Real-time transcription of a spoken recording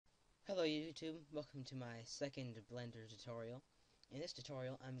Hello YouTube, welcome to my second Blender tutorial. In this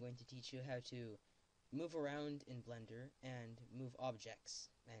tutorial I'm going to teach you how to move around in Blender and move objects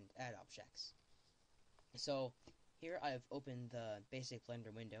and add objects. So here I've opened the basic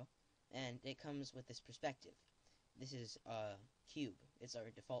Blender window and it comes with this perspective. This is a cube, it's our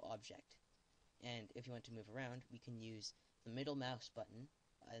default object. And if you want to move around, we can use the middle mouse button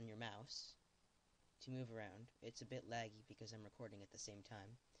on your mouse to move around. It's a bit laggy because I'm recording at the same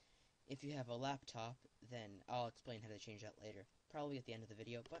time. If you have a laptop, then I'll explain how to change that later, probably at the end of the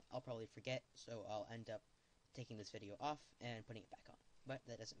video, but I'll probably forget, so I'll end up taking this video off and putting it back on, but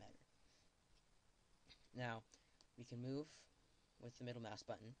that doesn't matter. Now, we can move with the middle mouse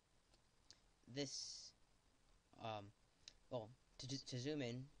button. This, to zoom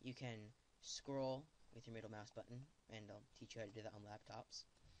in, you can scroll with your middle mouse button, and I'll teach you how to do that on laptops.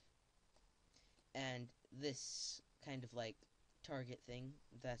 And this kind of like target thing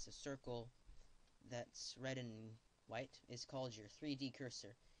that's a circle that's red and white is called your 3D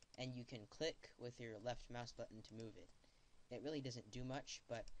cursor, and you can click with your left mouse button to move it. It really doesn't do much,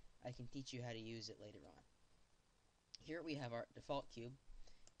 but I can teach you how to use it later on. Here we have our default cube,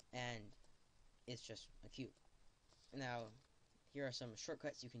 and it's just a cube. Now, here are some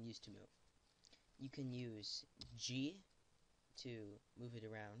shortcuts you can use to move. You can use G to move it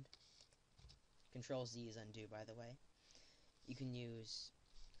around. Control Z is undo, by the way. You can use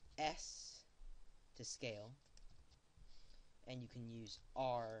S to scale, and you can use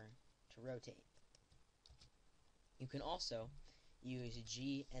R to rotate. You can also use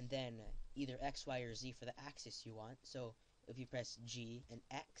G and then either X, Y, or Z for the axis you want. So if you press G and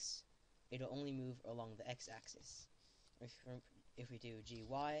X, it'll only move along the X axis. If we do G,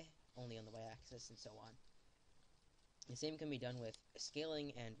 Y, only on the Y axis, and so on. The same can be done with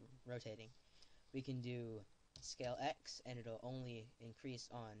scaling and rotating. We can do scale X, and it'll only increase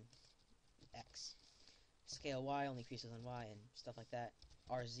on X. Scale Y only increases on Y, and stuff like that.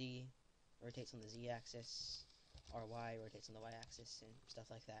 RZ rotates on the Z axis. RY rotates on the Y axis, and stuff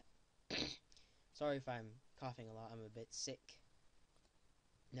like that. Sorry if I'm coughing a lot, I'm a bit sick.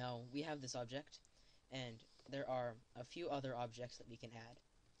 Now, we have this object, and there are a few other objects that we can add.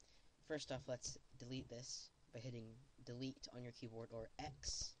 First off, let's delete this by hitting delete on your keyboard, or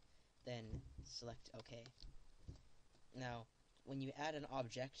X, then select OK. Now, when you add an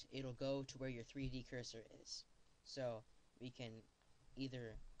object, it'll go to where your 3D cursor is. So, we can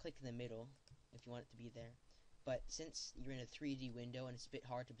either click in the middle if you want it to be there, but since you're in a 3D window and it's a bit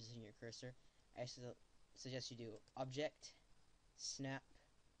hard to position your cursor, I suggest you do Object, Snap,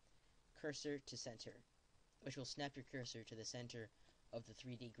 Cursor to Center, which will snap your cursor to the center of the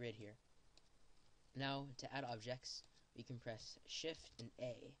 3D grid here. Now, to add objects, we can press Shift and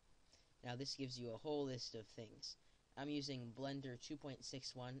A. Now, this gives you a whole list of things. I'm using Blender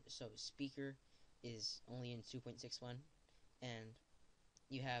 2.61, so speaker is only in 2.61, and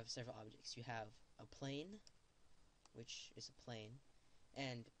you have several objects. You have a plane, which is a plane,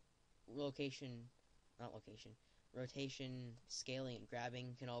 and rotation, scaling, and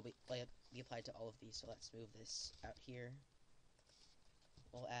grabbing can all be applied to all of these. So let's move this out here.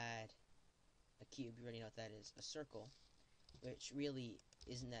 We'll add a cube. You already know what that is. A circle, which really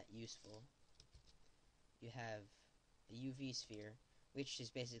isn't that useful. You have a UV sphere, which is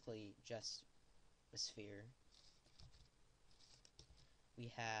basically just a sphere. We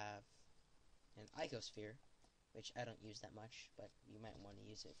have an icosphere, which I don't use that much, but you might want to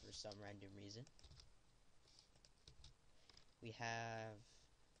use it for some random reason. We have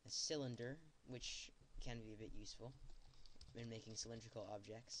a cylinder, which can be a bit useful when making cylindrical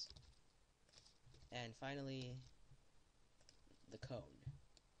objects. And finally, the cone.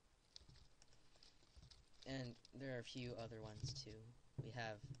 And there are a few other ones too. We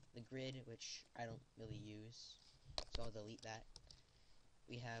have the grid, which I don't really use, so I'll delete that.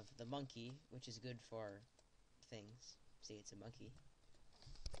 We have the monkey, which is good for things. See, it's a monkey.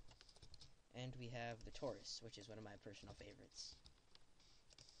 And we have the torus, which is one of my personal favorites.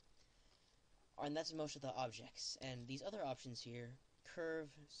 And that's most of the objects. And these other options here, curve,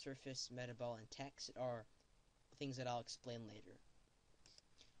 surface, metaball, and text, are things that I'll explain later.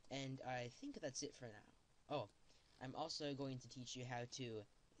 And I think that's it for now. Oh, I'm also going to teach you how to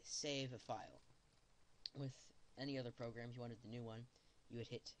save a file. With any other program, if you wanted the new one, you would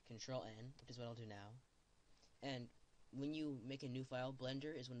hit Control-N, which is what I'll do now. And when you make a new file,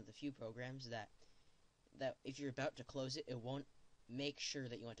 Blender is one of the few programs that if you're about to close it, it won't make sure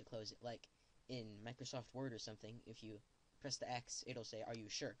that you want to close it. Like in Microsoft Word or something, if you press the X, it'll say, "Are you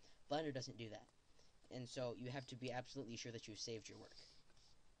sure?" Blender doesn't do that. And so you have to be absolutely sure that you've saved your work.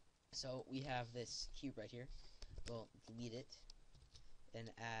 So we have this cube right here. We'll delete it and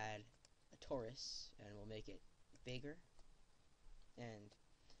add torus, and we'll make it bigger. And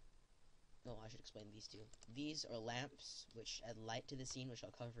no, I should explain these two. These are lamps which add light to the scene, which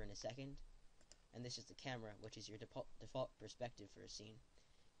I'll cover in a second. And this is the camera, which is your default perspective for a scene.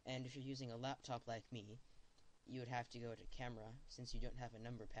 And if you're using a laptop like me, you would have to go to camera, since you don't have a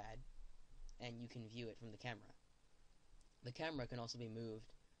number pad, and you can view it from the camera. The camera can also be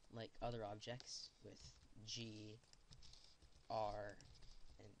moved like other objects with G, R,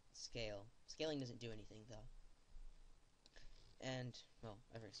 and scale. Scaling doesn't do anything though. And, well,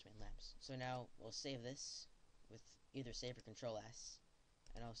 I've already explained lamps. So now we'll save this with either save or control S,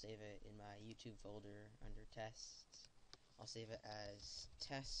 and I'll save it in my YouTube folder under tests. I'll save it as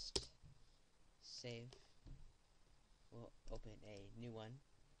test save. We'll open a new one,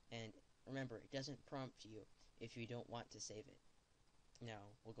 and remember, it doesn't prompt you if you don't want to save it. Now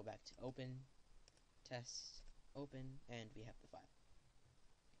we'll go back to open, test, open, and we have the file.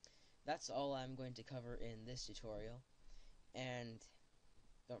 That's all I'm going to cover in this tutorial, and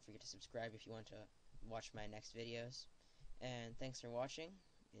don't forget to subscribe if you want to watch my next videos. And thanks for watching.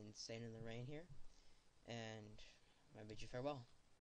 Insane in the Rain here, and I bid you farewell.